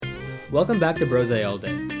Welcome back to Brose All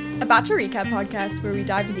Day, a Bachelor recap podcast where we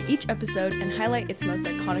dive into each episode and highlight its most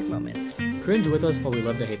iconic moments. Cringe with us while we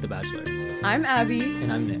love to hate The Bachelor. I'm Abby.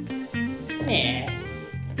 And I'm Nick. Nick.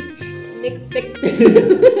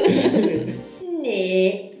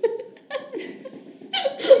 Nick.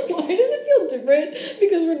 Why does it feel different?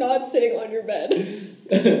 Because we're not sitting on your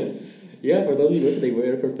bed. Yeah, for those of you listening,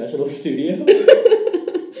 we're in a professional studio.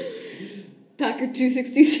 Packer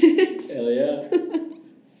 266. Hell yeah.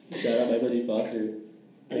 Shout out Michael G. Foster.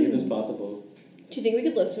 Making this possible. Do you think we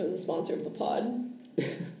could list him as a sponsor of the pod?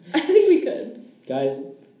 I think we could. Guys,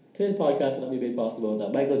 today's podcast will not be made possible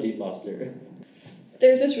without Michael G. Foster.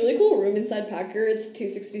 There's this really cool room inside Packer. It's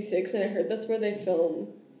 266, and I heard that's where they film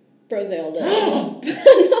Brose All Day.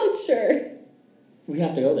 I'm not sure. We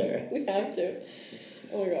have to go there. We have to.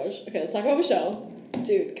 Oh my gosh. Okay, let's talk about Michelle.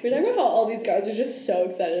 Dude, can we talk about how all these guys are just so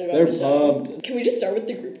excited about Michelle? They're pumped. Can we just start with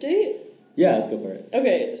the group date? Yeah, let's go for it.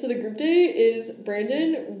 Okay, so the group date is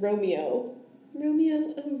Brandon, Romeo, Rick,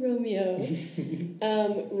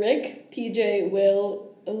 PJ,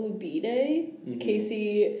 Will, Olubide,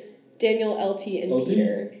 Casey, Daniel, LT, and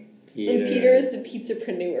Peter. And Peter is the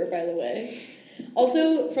pizzapreneur, by the way.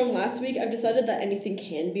 Also, from last week, I've decided that anything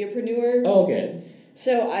can be a preneur. Oh, okay.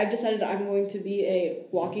 So I've decided I'm going to be a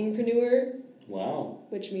walking-preneur. Wow.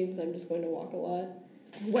 Which means I'm just going to walk a lot.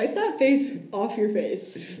 Wipe that face off your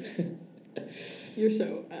face. You're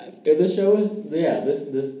so apt. If this show was,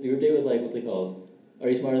 this group date was like, what's it called? Are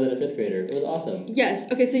You Smarter Than a Fifth Grader? It was awesome. Yes.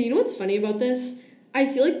 Okay, so you know what's funny about this? I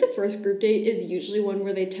feel like the first group date is usually one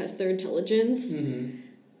where they test their intelligence. Mm-hmm.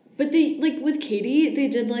 But they, like, with Katie, they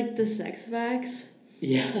did, like, the sex vax.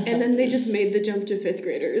 Yeah. And then they just made the jump to fifth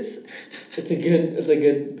graders. It's a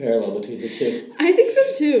good parallel between the two. I think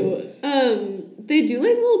so, too. They do,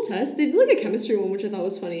 like, little tests. They did, like, a chemistry one, which I thought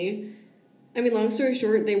was funny. I mean, long story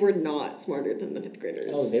short, they were not smarter than the fifth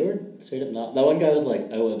graders. Oh, they were straight up not. That one guy was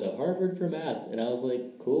like, I went to Harvard for math. And I was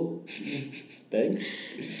like, cool. Thanks.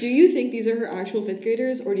 Do you think these are her actual fifth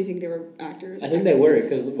graders, or do you think they were actors? I think they were,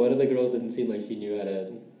 because one of the girls didn't seem like she knew how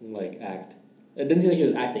to, like, act. It didn't seem like she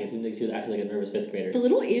was acting. It seemed like she was actually like a nervous fifth grader. The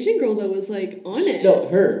little Asian girl, though, was, like, on it. No,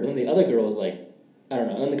 her. And then the other girl was like, I don't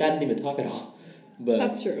know. And the guy didn't even talk at all. But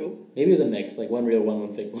that's true. Maybe it was a mix, like one real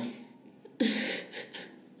one fake one.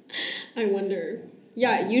 I wonder.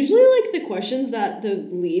 Yeah, usually, like, the questions that the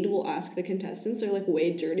lead will ask the contestants are, like,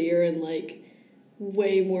 way dirtier and, like,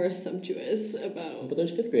 way more sumptuous about... But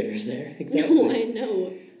there's fifth graders there. Exactly. No, I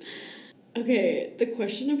know. Okay, the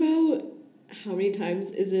question about how many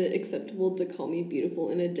times is it acceptable to call me beautiful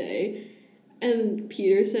in a day? And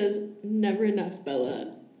Peter says, never enough,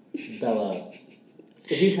 Bella. Bella.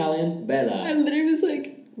 Is he Italian? Bella. I literally was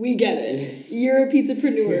like, we get it. You're a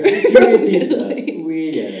pizzapreneur. You're a pizza.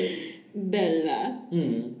 We get it. Bella.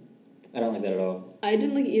 I don't like that at all. I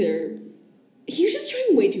didn't like it either. He was just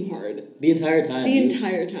trying way too hard. The entire time.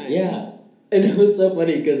 Entire time. Yeah. And it was so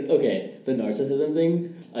funny because, okay, the narcissism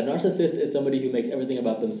thing, a narcissist is somebody who makes everything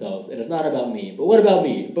about themselves. And it's not about me. But what about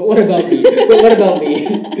me? But what about me? But what about me?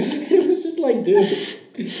 It was just like, dude.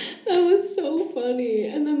 That was so funny.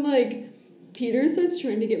 And then, like, Peter starts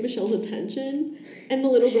trying to get Michelle's attention. And the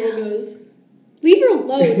little girl goes, leave her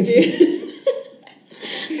alone, dude.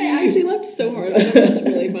 I actually laughed so hard. I thought that was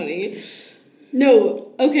really funny.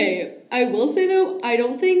 No, okay. I will say, though, I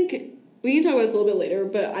don't think... We can talk about this a little bit later,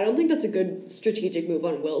 but I don't think that's a good strategic move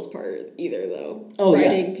on Will's part either, though. Oh,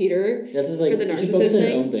 Writing Peter that's just like, for the you should narcissist focus on thing.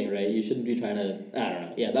 your own thing, right? You shouldn't be trying to... I don't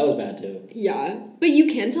know. Yeah, that was bad, too. Yeah. But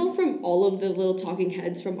you can tell from all of the little talking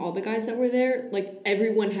heads from all the guys that were there, like,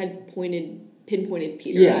 everyone had pinpointed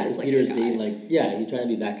Peter as, like, Peter's the guy. being, like... Yeah, he's trying to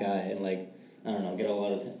be that guy and, like, I don't know, get a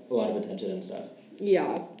lot of attention and stuff.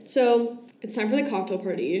 Yeah. So, it's time for the cocktail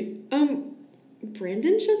party.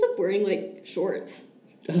 Brandon shows up wearing, like, shorts.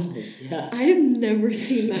 Oh, yeah. I have never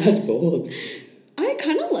seen that. That's bold. I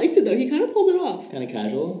kind of liked it, though. He kind of pulled it off. Kind of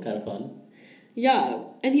casual, kind of fun. Yeah.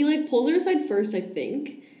 And he, like, pulls her aside first, I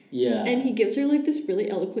think. Yeah. And he gives her, like, this really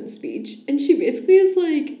eloquent speech. And she basically is,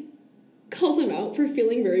 like, calls him out for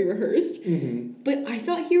feeling very rehearsrsed. Mm-hmm. But I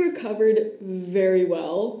thought he recovered very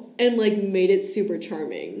well and, like, made it super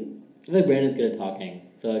charming. I feel like Brandon's good at talking.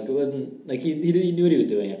 So, like, it wasn't... Like, he knew what he was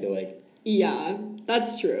doing, I feel like. Yeah,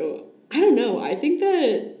 that's true. I don't know. I think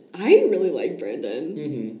that I really like Brandon.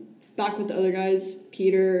 Mm-hmm. Back with the other guys,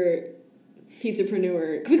 Peter,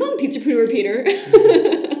 pizzapreneur. Can we call him pizzapreneur Peter?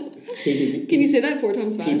 Can you say that 4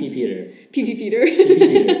 times fast? PP Peter. PP Peter. PP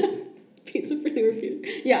Peter. Pizzapreneur Peter.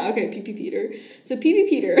 Yeah, okay, PP Peter. So PP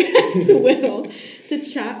Peter asks Will to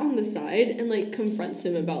chat on the side and, like, confronts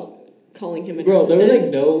him about calling him a Bro, narcissist. there was,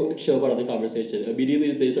 like, no chill about the conversation.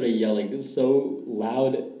 Immediately, they started yelling. It was so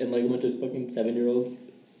loud and, like, a bunch of fucking 7-year-olds.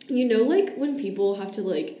 You know, like, when people have to,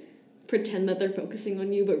 like, pretend that they're focusing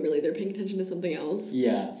on you, but really they're paying attention to something else?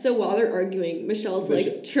 Yeah. So while they're arguing, Michelle's,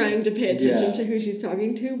 like, trying to pay attention to who she's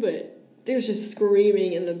talking to, but there's just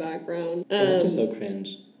screaming in the background. It's just so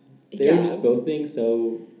cringe. They were just both being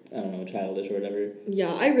so, I don't know, childish or whatever.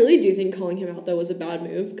 Yeah, I really do think calling him out, though, was a bad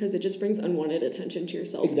move, because it just brings unwanted attention to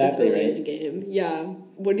yourself this early in the game. Yeah.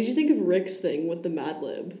 What did you think of Rick's thing with the Mad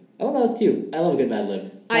Lib? I thought that was cute. I love a good Mad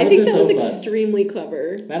Lib. I think that was extremely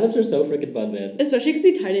clever. Mad Libs are so freaking fun, man. Especially because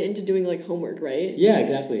he tied it into doing, like, homework, right? Yeah,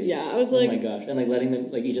 exactly. Yeah, I was like... Oh my gosh. And, like, letting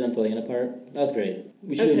them, like, each of them filling it apart. That was great.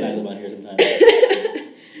 We should do a Mad Lib on here sometime.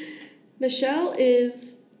 Michelle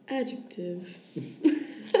is adjective.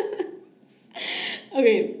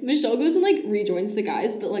 Okay, Michelle goes and, like, rejoins the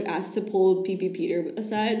guys, but, like, asks to pull Pee Peter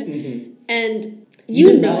aside. Mm-hmm. And he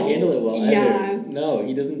does not handle it well yeah. either. No,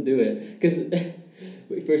 he doesn't do it. Because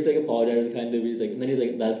first, like, apologizes kind of, and then he's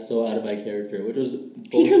like, that's so out of my character, which was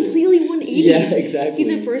bullshit. He completely 180. Yeah, exactly.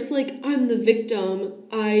 He's at first like, I'm the victim,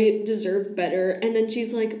 I deserve better, and then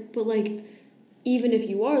she's like, but, like, even if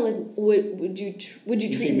you are, like, would you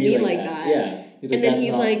treat me like that? Yeah. He's like, and then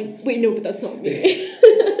he's like, wait, no, but that's not me.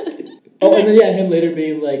 And then him later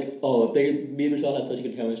being like, oh, me and Michelle had such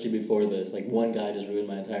good chemistry before this. Like, one guy just ruined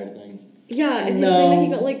my entire thing. Yeah, and him saying that he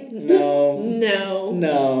got, like... No.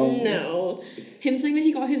 No. Him saying that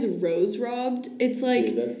he got his rose robbed, it's like...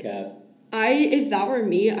 Dude, that's cap. If that were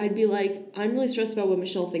me, I'd be like, I'm really stressed about what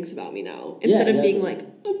Michelle thinks about me now. Instead of being like,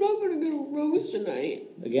 I'm not gonna get a rose tonight.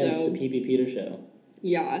 Again, it's the Pee Peter show.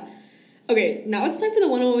 Yeah. Okay, now it's time for the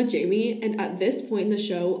one-on-one with Jamie, and at this point in the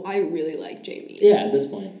show, I really like Jamie. Yeah, at this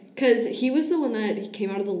point. Because he was the one that he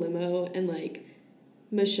came out of the limo, and, like,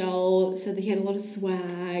 Michelle said that he had a lot of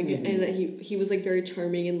swag, and that he was, like, very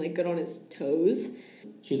charming and, like, good on his toes.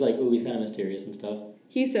 She's like, ooh, he's kind of mysterious and stuff.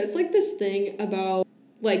 He says, like, this thing about,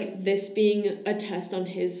 like, this being a test on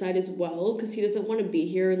his side as well, because he doesn't want to be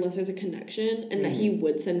here unless there's a connection, and that he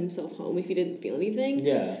would send himself home if he didn't feel anything.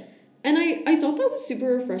 Yeah. And I thought that was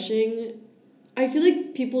super refreshing. I feel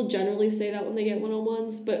like people generally say that when they get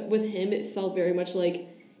one-on-ones, but with him, it felt very much like,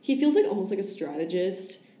 he feels like almost like a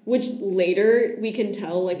strategist, which later we can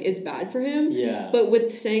tell, like, is bad for him. Yeah. But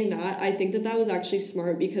with saying that, I think that was actually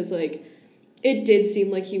smart because, like, it did seem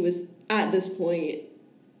like he was, at this point,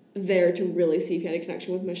 there to really see if he had a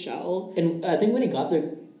connection with Michelle. And I think when he got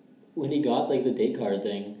like the date card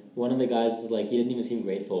thing, one of the guys was like, he didn't even seem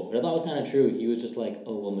grateful. But I thought it was kind of true. He was just like,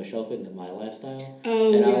 oh, well, Michelle fit into my lifestyle.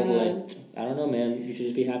 Oh, and I was like, I don't know, man. You should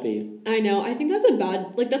just be happy. I know. I think that's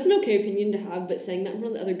that's an okay opinion to have, but saying that in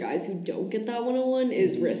front of the other guys who don't get that one-on-one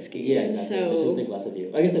is risky. Yeah, exactly. So, they shouldn't think less of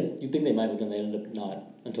you. I guess you think they might, but then they end up not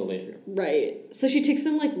until later. Right. So she takes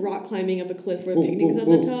them, like, rock climbing up a cliff where picnic's at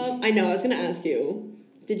the top. I know. I was going to ask you,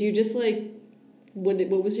 did you just, like, what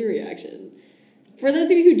was your reaction? For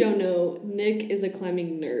those of you who don't know, Nick is a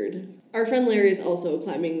climbing nerd. Our friend Larry is also a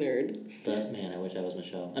climbing nerd. But, man, I wish I was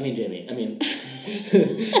Michelle. I mean, Jamie.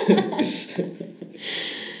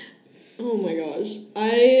 Oh my gosh.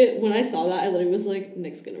 When I saw that, I literally was like,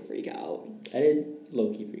 Nick's gonna freak out. I did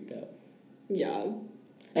low-key freaked out. Yeah.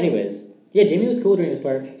 Anyways, yeah, Jamie was cool during this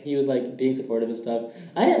part. He was, like, being supportive and stuff.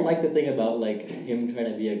 I didn't like the thing about, like, him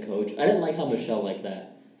trying to be a coach. I didn't like how Michelle liked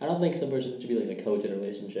that. I don't think some person should be, like, a coach in a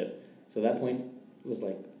relationship. So that point was,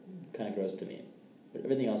 like, kind of gross to me. But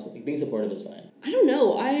everything else, like, being supportive is fine. I don't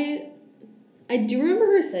know. I do remember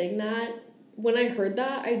her saying that. When I heard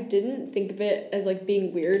that, I didn't think of it as, like,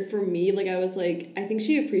 being weird for me. Like, I was like, I think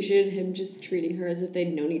she appreciated him just treating her as if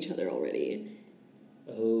they'd known each other already.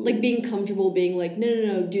 Oh. Like, being comfortable being like,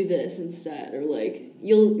 no, do this instead. Or, like, I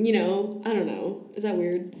don't know. Is that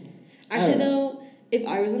weird? Actually, though, if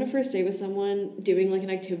I was on a first date with someone doing, like, an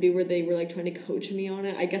activity where they were, like, trying to coach me on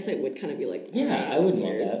it, I guess I would kind of be like, yeah, I would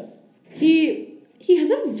want that. He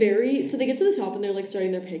has a very... So they get to the top and they're, like,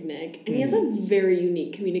 starting their picnic. And he has a very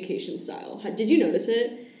unique communication style. Did you notice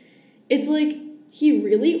it? It's, like, he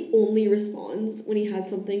really only responds when he has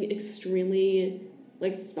something extremely,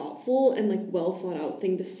 like, thoughtful and, like, well-thought-out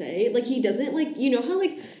thing to say. Like, he doesn't, like... You know how,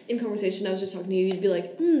 like, in conversation I was just talking to you, you'd be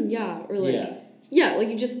like, yeah. Or, like... Yeah, like,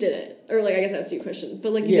 you just did it. Or, like, I guess I asked you a question.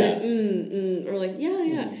 But, like, you'd be like, or, like,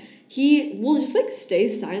 yeah. He will just, like, stay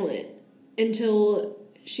silent until...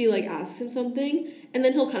 she, like, asks him something, and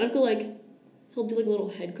then he'll kind of go, like, he'll do, like, a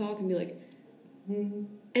little head cock and be like,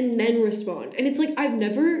 and then respond. And it's, like, I've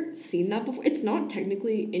never seen that before. It's not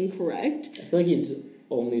technically incorrect. I feel like he just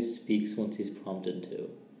only speaks once he's prompted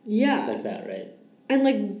to. Yeah. Like that, right? And,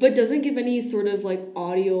 like, but doesn't give any sort of, like,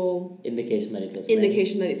 audio... Indication that he's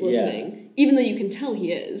listening. Yeah. Even though you can tell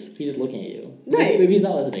he is. He's just looking at you. Right. Maybe he's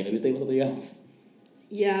not listening. Maybe he's thinking about something else.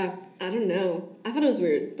 Yeah. I don't know. I thought it was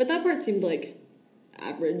weird. But that part seemed, like...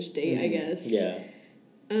 average date, I guess. Yeah.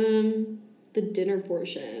 The dinner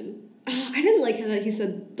portion. I didn't like how that he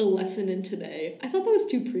said the lesson in today. I thought that was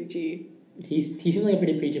too preachy. He seemed like a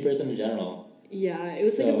pretty preachy person in general. Yeah, it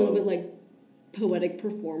was like a little bit like poetic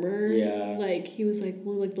performer. Yeah. Like he was like,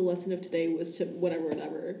 well, like the lesson of today was to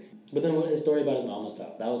whatever. But then his story about his mom and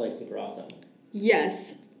stuff, that was like super awesome.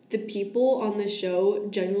 Yes. The people on this show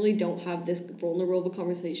generally don't have this vulnerable of a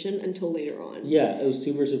conversation until later on. Yeah, it was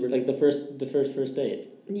super like the first date.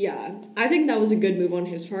 Yeah. I think that was a good move on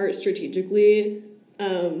his part strategically.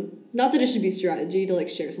 Not that it should be strategy to like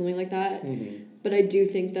share something like that. Mm-hmm. But I do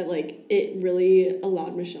think that like it really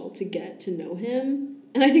allowed Michelle to get to know him.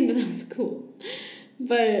 And I think that was cool.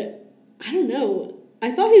 But I don't know.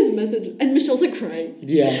 I thought his message, and Michelle's like crying.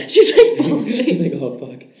 Yeah. She's like bawling. She's like, oh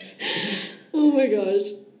fuck. Oh my gosh.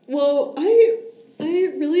 Well, I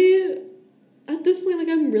really, at this point, like,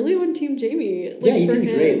 I'm really on Team Jamie. Like, yeah, he for seemed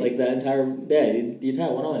him. great. Like, the entire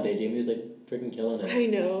one-on-one day, Jamie was, like, freaking killing it. I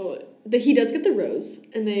know. That he does get the rose,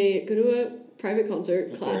 and they go to a private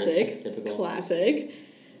concert. Of Classic. course, typical. Classic.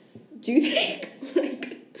 Do you think,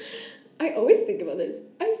 like, I always think about this.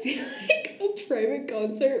 I feel like a private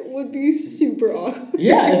concert would be super awkward.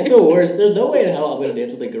 Yeah, it's the worst. There's no way in hell I'm gonna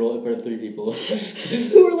dance with a girl in front of 3 people.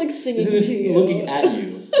 Who are, like, singing Who's to you. looking at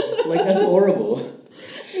you. Like, that's horrible.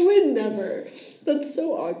 I would never. That's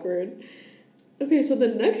so awkward. Okay, so the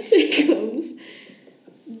next day comes.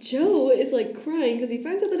 Joe is like crying because he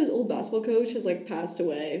finds out that his old basketball coach has like passed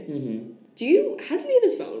away. Mm-hmm. How did he have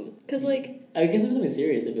his phone? Because like. I guess if it was something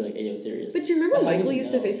serious, they'd be like, hey, yo, serious. But do you remember I Michael wouldn't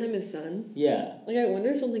used know. to FaceTime his son? Yeah. Like, I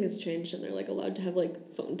wonder if something has changed and they're like allowed to have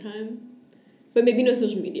like phone time. But maybe no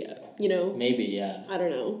social media, you know? Maybe, yeah. I don't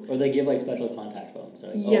know. Or they give like special contact phones. So,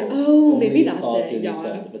 like, Yeah. only Maybe that's call it. through these Yeah.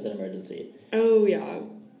 phones if it's an emergency. Oh, yeah.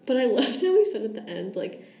 But I loved how he said at the end,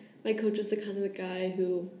 like, my coach is the kind of the guy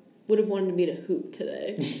who would have wanted me to hoop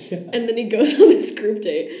today. Yeah. And then he goes on this group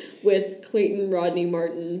date with Clayton, Rodney,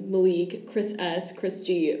 Martin, Malik, Chris S, Chris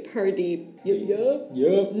G, Pardeep,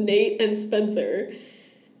 Yup. Nate, and Spencer.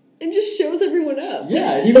 And just shows everyone up.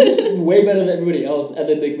 Yeah, he was just way better than everybody else. And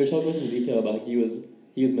then like Michelle goes into detail about he was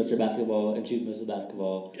Mr. Basketball and she was Mrs.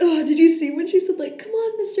 Basketball. Oh, did you see when she said, like, come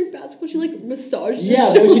on, Mr. Basketball? She, like, massaged his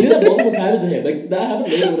Yeah, but she did that shoulder. multiple times to him. Like, that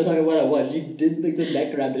happened later when they're talking one-on-one. She did, like, the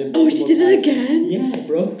neck grab to him. Oh, she multiple did it times. again? Yeah,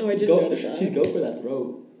 bro. Oh, I She's didn't notice that. She's go for that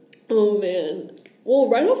throat. Oh, man. Well,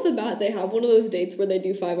 right off the bat, they have one of those dates where they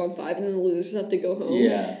do 5-on-5 and then the losers have to go home.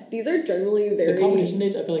 Yeah. These are generally very... The competition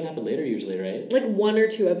dates, I feel like, happen later usually, right? Like 1 or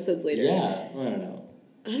 2 episodes later. Yeah, I don't know.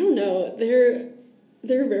 I don't know.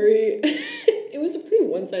 They're very... It was a pretty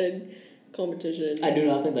one-sided competition. I do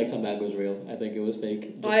not think that comeback was real. I think it was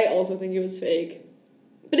fake. I also think it was fake.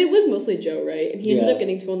 But it was mostly Joe, right? And he ended Yeah. up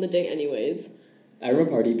getting to go on the date anyways. I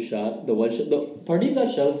remember Pardeep shot. Pardeep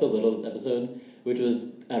got shown so little this episode, which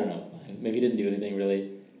was, I don't know, fine. Maybe he didn't do anything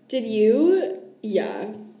really. Did you?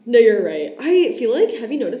 Yeah. No, you're right. I feel like,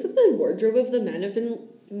 have you noticed that the wardrobe of the men have been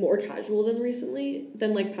more casual than recently?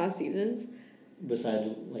 Than, like, past seasons? Besides,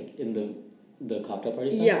 like, in the cocktail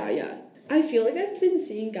party stuff? Yeah. I feel like I've been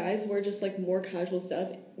seeing guys wear just, like, more casual stuff,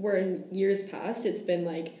 where in years past, it's been,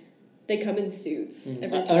 like, they come in suits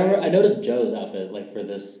every time. I noticed Joe's outfit, like, for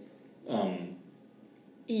this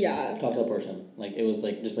Yeah. cocktail portion. Like, it was,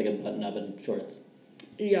 like, just, like, a button-up and shorts.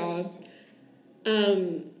 Yeah.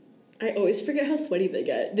 I always forget how sweaty they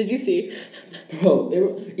get. Did you see? Bro, they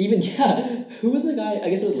were... Even, yeah. Who was the guy? I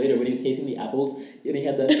guess it was later when he was tasting the apples, and he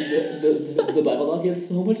had the Bible on. He had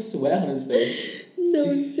so much sweat on his face.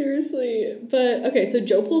 No, seriously. But, okay, so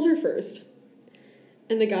Joe pulls her first.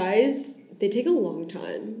 And the guys, they take a long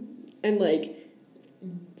time. And, like,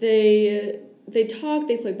 they talk,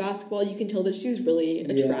 they play basketball. You can tell that she's really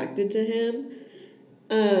attracted to him.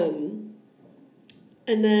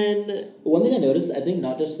 And then... One thing I noticed, I think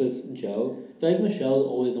not just with Joe, I feel like Michelle's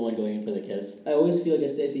always the one going in for the kiss. I always feel like I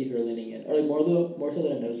see her leaning in. Or, like, more so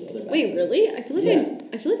than I noticed with other guys. Wait, really? I feel like Yeah.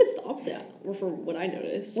 I feel like it's the opposite, or from what I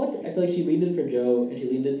noticed. What? I feel like she leaned in for Joe, and she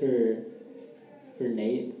leaned in for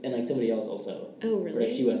Nate, and, like, somebody else also. Oh, Or, really?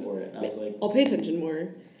 like, she went for it, and I was like, I'll pay attention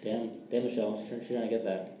more. damn Michelle, she's trying to get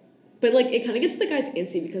that. But, like, it kind of gets the guys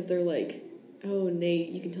antsy because they're like, oh, Nate,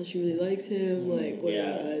 you can tell she really likes him, like, what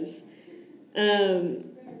yeah. it was.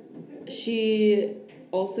 She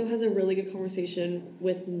also has a really good conversation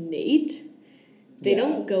with Nate. They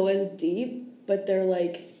don't go as deep, but they're,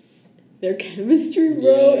 like, their chemistry,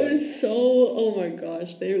 bro, is so, oh my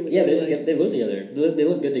gosh, they're literally, Yeah, they look together. They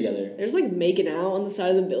look good together. they're just, like, making out on the side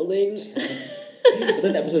of the building. It's like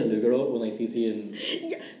an episode of New Girl when, like, Cece and...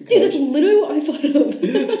 Yeah, dude, that's literally what I thought of.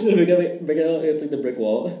 It's like the brick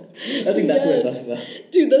wall. I think that's what I thought about.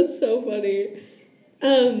 Dude, that's so funny.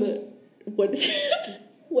 what did you,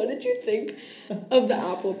 what did you think of the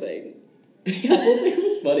apple thing? The apple thing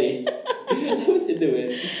was funny. I was into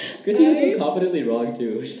it. Because he was so confidently wrong,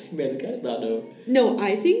 too. She's like, man, the guy's not know. No,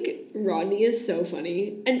 I think Rodney is so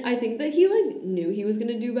funny. And I think that he, like, knew he was going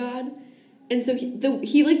to do bad. And so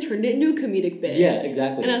he like, turned it into a comedic bit. Yeah,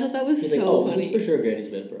 exactly. And I thought that was He's so like, oh, funny. this is for sure Granny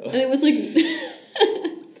Smith, bro. And it was, like...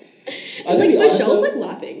 and, like, Michelle's, like,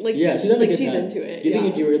 laughing. Like, yeah, she's like she's into it. You think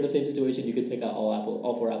if you were in the same situation, you could pick out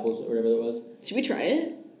all 4 apples or whatever it was? Should we try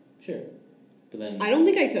it? Sure. But then... I don't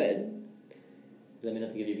think I could. Does that mean I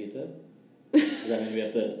have to give you pizza? Does that mean we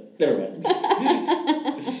have to... Never mind.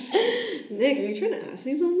 Nick, are you trying to ask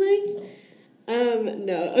me something? No.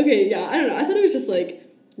 No. Okay, yeah, I don't know. I thought it was just, like,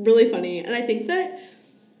 really funny. And I think that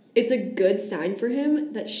it's a good sign for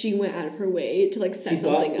him that she went out of her way to, like, set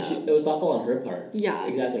something up. It was thoughtful on her part. Yeah.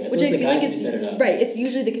 Exactly. Which I feel like it's... set it up. Right, it's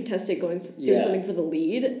usually the contestant doing something for the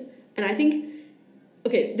lead. And I think...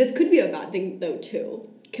 Okay, this could be a bad thing, though, too.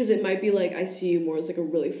 Because it might be, like, I see you more as, like, a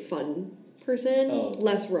really fun person,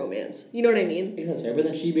 less romance. You know what I mean? That's fair. But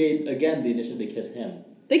then she made, again, the initiative to kiss him.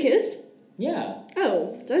 They kissed? Yeah.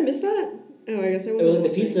 Oh, did I miss that? Oh, I guess I wasn't. It was like the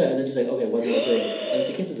pizza, and then she's like, okay, one more thing. And then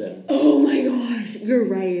she kisses him. Oh my gosh, you're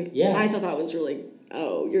right. Yeah. I thought that was really...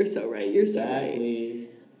 Oh, you're so right. You're so right. Exactly.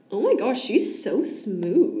 Oh my gosh, she's so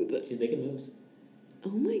smooth. She's making moves. Oh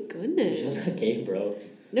my goodness. She just got game, bro.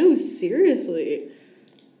 No, seriously.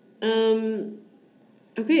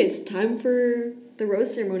 Okay, it's time for the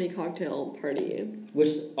rose ceremony cocktail party. Which,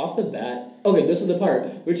 off the bat... Okay, this is the part.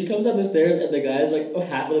 When she comes down the stairs and the guys, like,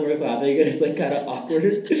 half of them are clapping and it's, like, kind of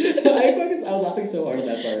awkward. I was laughing so hard at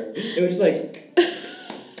that part. It was just, like...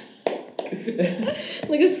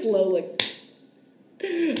 like a slow, like...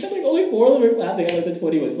 And, like, only 4 of them are clapping out of the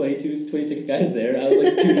 22, 26 guys there. I was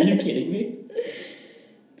like, dude, are you kidding me?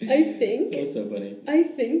 I think... That was so funny. I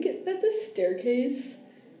think that the staircase,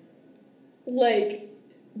 like...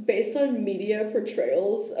 based on media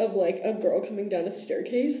portrayals of, like, a girl coming down a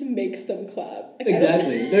staircase makes them clap. Like,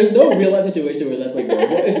 exactly. There's no real life situation where that's, like,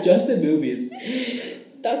 normal. It's just in movies.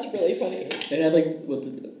 That's really funny. And I have, like, what's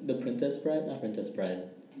the Princess Bride? Not Princess Bride.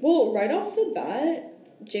 Well, right off the bat,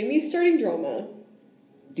 Jamie's starting drama.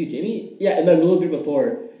 Dude, Jamie... Yeah, and the little bit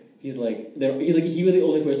before, he was the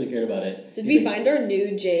only person who cared about it. Did we find our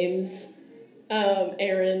new James,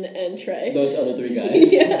 Aaron, and Trey? Those other 3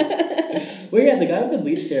 guys. Yeah. Well, yeah, the guy with the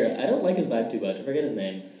bleached hair, I don't like his vibe too much. I forget his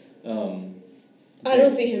name. I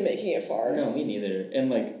don't see him making it far. No, me neither. And,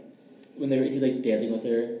 like, he's, like, dancing with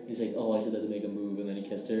her, he's like, oh, I should let him make a move, and then he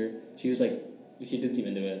kissed her. She was, like, she didn't seem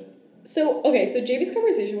into it. So Jamie's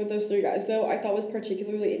conversation with those 3 guys, though, I thought was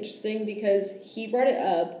particularly interesting because he brought it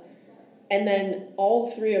up, and then all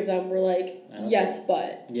 3 of them were like, yes,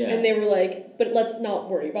 but. Yeah. And they were like, but let's not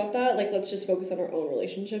worry about that. Like, let's just focus on our own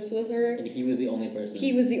relationships with her. And he was the only person.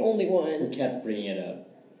 He was the only who one. kept bringing it up.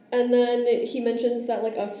 And then he mentions that,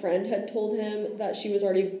 like, a friend had told him that she was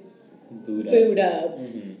already booed up.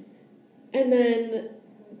 Mm-hmm. And then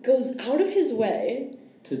goes out of his way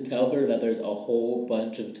to tell her that there's a whole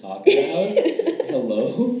bunch of talk in the house.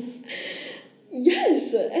 Hello?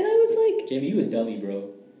 Yes. And I was like... Jamie, you a dummy,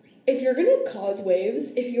 bro. If you're gonna cause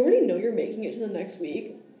waves, if you already know you're making it to the next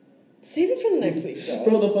week, save it for the next week, though.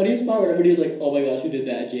 Bro, the funniest part when everybody was like, oh my gosh, who did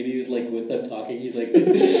that? And Jamie was like with them talking. He's like,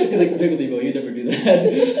 typically, bro, you never do that.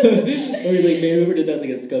 Or he's like, man, whoever did that's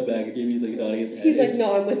like a scumbag. And Jamie's like nodding his head. He's like,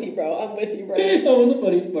 no, I'm with you, bro. I'm with you, bro. That was the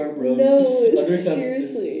funniest part, bro. No,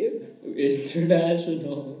 seriously.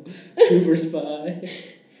 International Super Spy.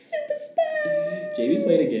 Super Spy. Jamie's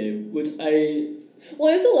playing a game, which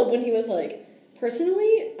Well, I also love when he was like,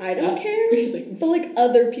 personally, I don't care, like, but, like,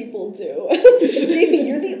 other people do. I was like, Jamie,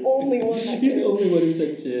 you're the only one that cares. He's the only one who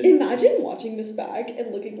said shit. Imagine watching this back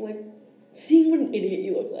and looking like, seeing what an idiot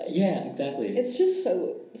you look like. Yeah, exactly. It's just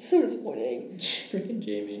so disappointing. Freaking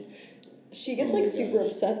Jamie. She gets, like, super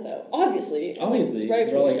upset, though. Obviously. Obviously. Like,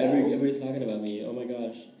 they're all like, so. everybody's talking about me. Oh my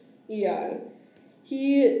gosh. Yeah.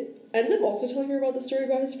 He ends up also telling her about the story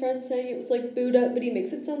about his friend saying it was, like, booed up, but he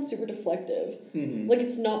makes it sound super deflective. Mm-hmm. Like,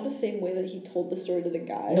 it's not the same way that he told the story to the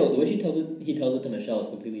guys. No, the way he tells it to Michelle is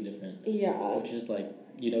completely different. Yeah. Which is, like,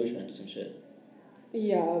 you know he's trying to do some shit.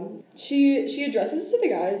 Yeah. She addresses it to the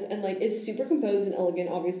guys and, like, is super composed and elegant,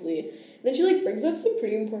 obviously. And then she, like, brings up some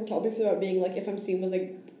pretty important topics about being, like, if I'm seen with,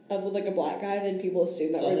 like, a black guy, then people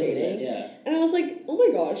assume that we're dating. Yeah. And I was like, oh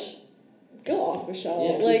my gosh, go off,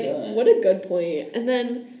 Michelle. Yeah, like, what a good point. And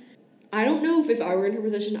then I don't know if I were in her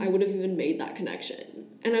position, I would have even made that connection.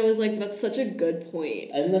 And I was like, that's such a good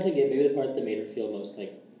point. I think that's maybe the part that made her feel most,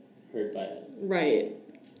 like, hurt by it. Right.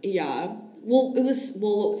 Yeah. Well,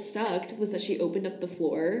 what sucked was that she opened up the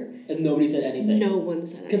floor. And nobody said anything. No one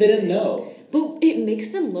said anything. Because they didn't know. But it makes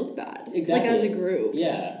them look bad. Exactly. Like, as a group.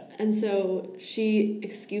 Yeah. And so she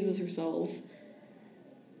excuses herself.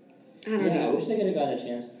 I don't know. I wish they could have gotten a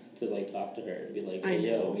chance to, like, talk to her. To be like, I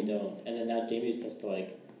hey, yo, know. we don't. And then now Jamie has to,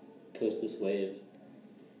 like, post this wave.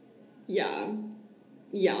 Yeah.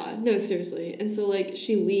 Yeah. No, seriously. And so, like,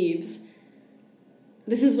 she leaves.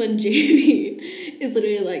 This is when Jamie is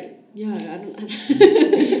literally like, yeah, I don't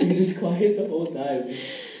He's just quiet the whole time. And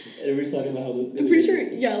everybody's talking about how I'm pretty sure,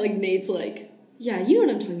 yeah, like, Nate's like, yeah, you know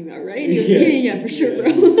what I'm talking about, right? And he goes, yeah, for sure,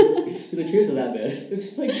 bro. He's like, cheers to that, man. It's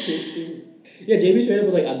just like, dude. Yeah, Jamie straight up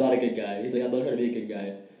was like, I'm not a good guy. He's like, I'm not trying to be a good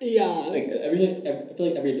guy. Yeah. Like, I feel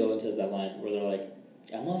like every villain says that line where they're like,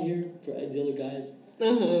 I'm not here for the other guys.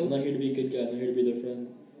 I'm not here to be a good guy. I'm not here to be their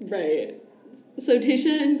friend. Right. So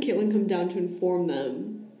Tasha and Caitlin come down to inform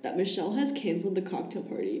them that Michelle has canceled the cocktail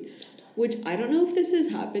party, which I don't know if this has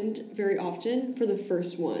happened very often for the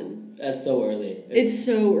first one. That's so early. It's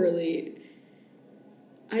so early.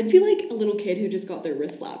 I'd feel like a little kid who just got their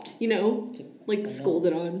wrist slapped, you know? Like,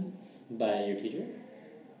 scolded on. By your teacher?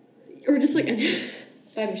 Or just like...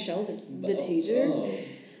 By Michelle, the teacher.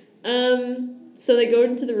 Oh. So they go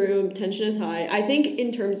into the room, tension is high. I think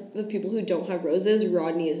in terms of people who don't have roses,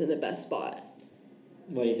 Rodney is in the best spot.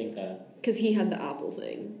 Why do you think that? Because he had the apple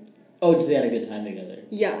thing. Oh, because they had a good time together.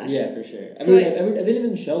 Yeah. Yeah, for sure. So I didn't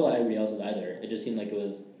even show everybody else's either. It just seemed like it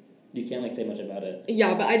was... You can't, like, say much about it.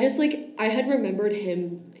 Yeah, but I just, like... I had remembered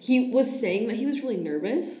him... He was saying that he was really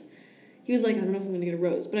nervous. He was like, I don't know if I'm going to get a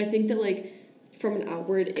rose. But I think that, like... From an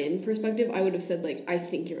outward in perspective, I would have said, like, I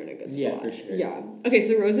think you're in a good spot. Yeah, for sure. Yeah. Okay,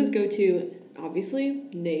 so roses go to, obviously,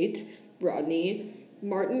 Nate, Rodney,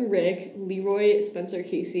 Martin, Rick, Leroy, Spencer,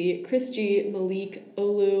 Casey, Chris G, Malik,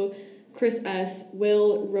 Olu, Chris S,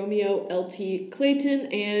 Will, Romeo, LT, Clayton,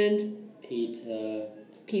 and... Peter.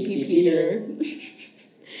 Peter.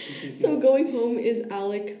 So going home is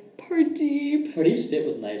Alec Pardeep. Pardeep's fit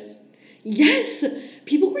was nice. Yes!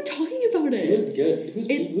 People were talking about He it. looked good. Who's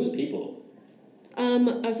people? I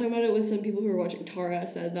was talking about it with some people who were watching. Tara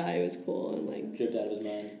said that it was cool and like Dripped out of his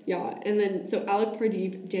mind. yeah, and then so Alec,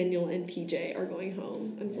 Pardeep, Daniel, and PJ are going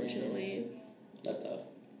home. Unfortunately, That's tough.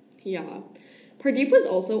 yeah. Pardeep was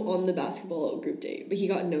also on the basketball group date, but he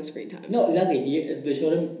got no screen time. No, exactly. They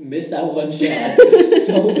showed him miss that one shot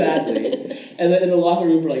so badly, and then in the locker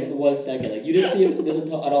room for like 1 second, like you didn't see him this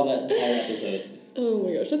at all that entire episode. Oh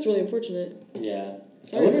my gosh, that's really unfortunate. Yeah.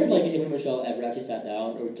 Sorry, I wonder if Pardeep. like him and Michelle ever actually sat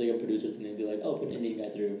down, or to like a producer thing and be like, oh, put an Indian guy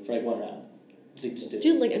through for like 1 round. Just do it.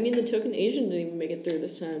 Dude, like I mean, the token Asian didn't even make it through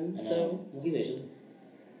this time, I know. so. Well, he's Asian.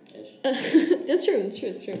 Ish. It's true.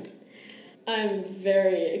 It's true. I'm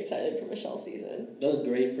very excited for Michelle's season. That was a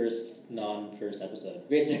great non-first episode.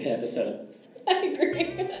 Great second episode. I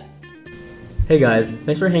agree. Hey guys,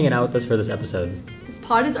 thanks for hanging out with us for this episode. This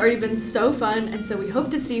pod has already been so fun, and so we hope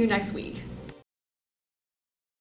to see you next week.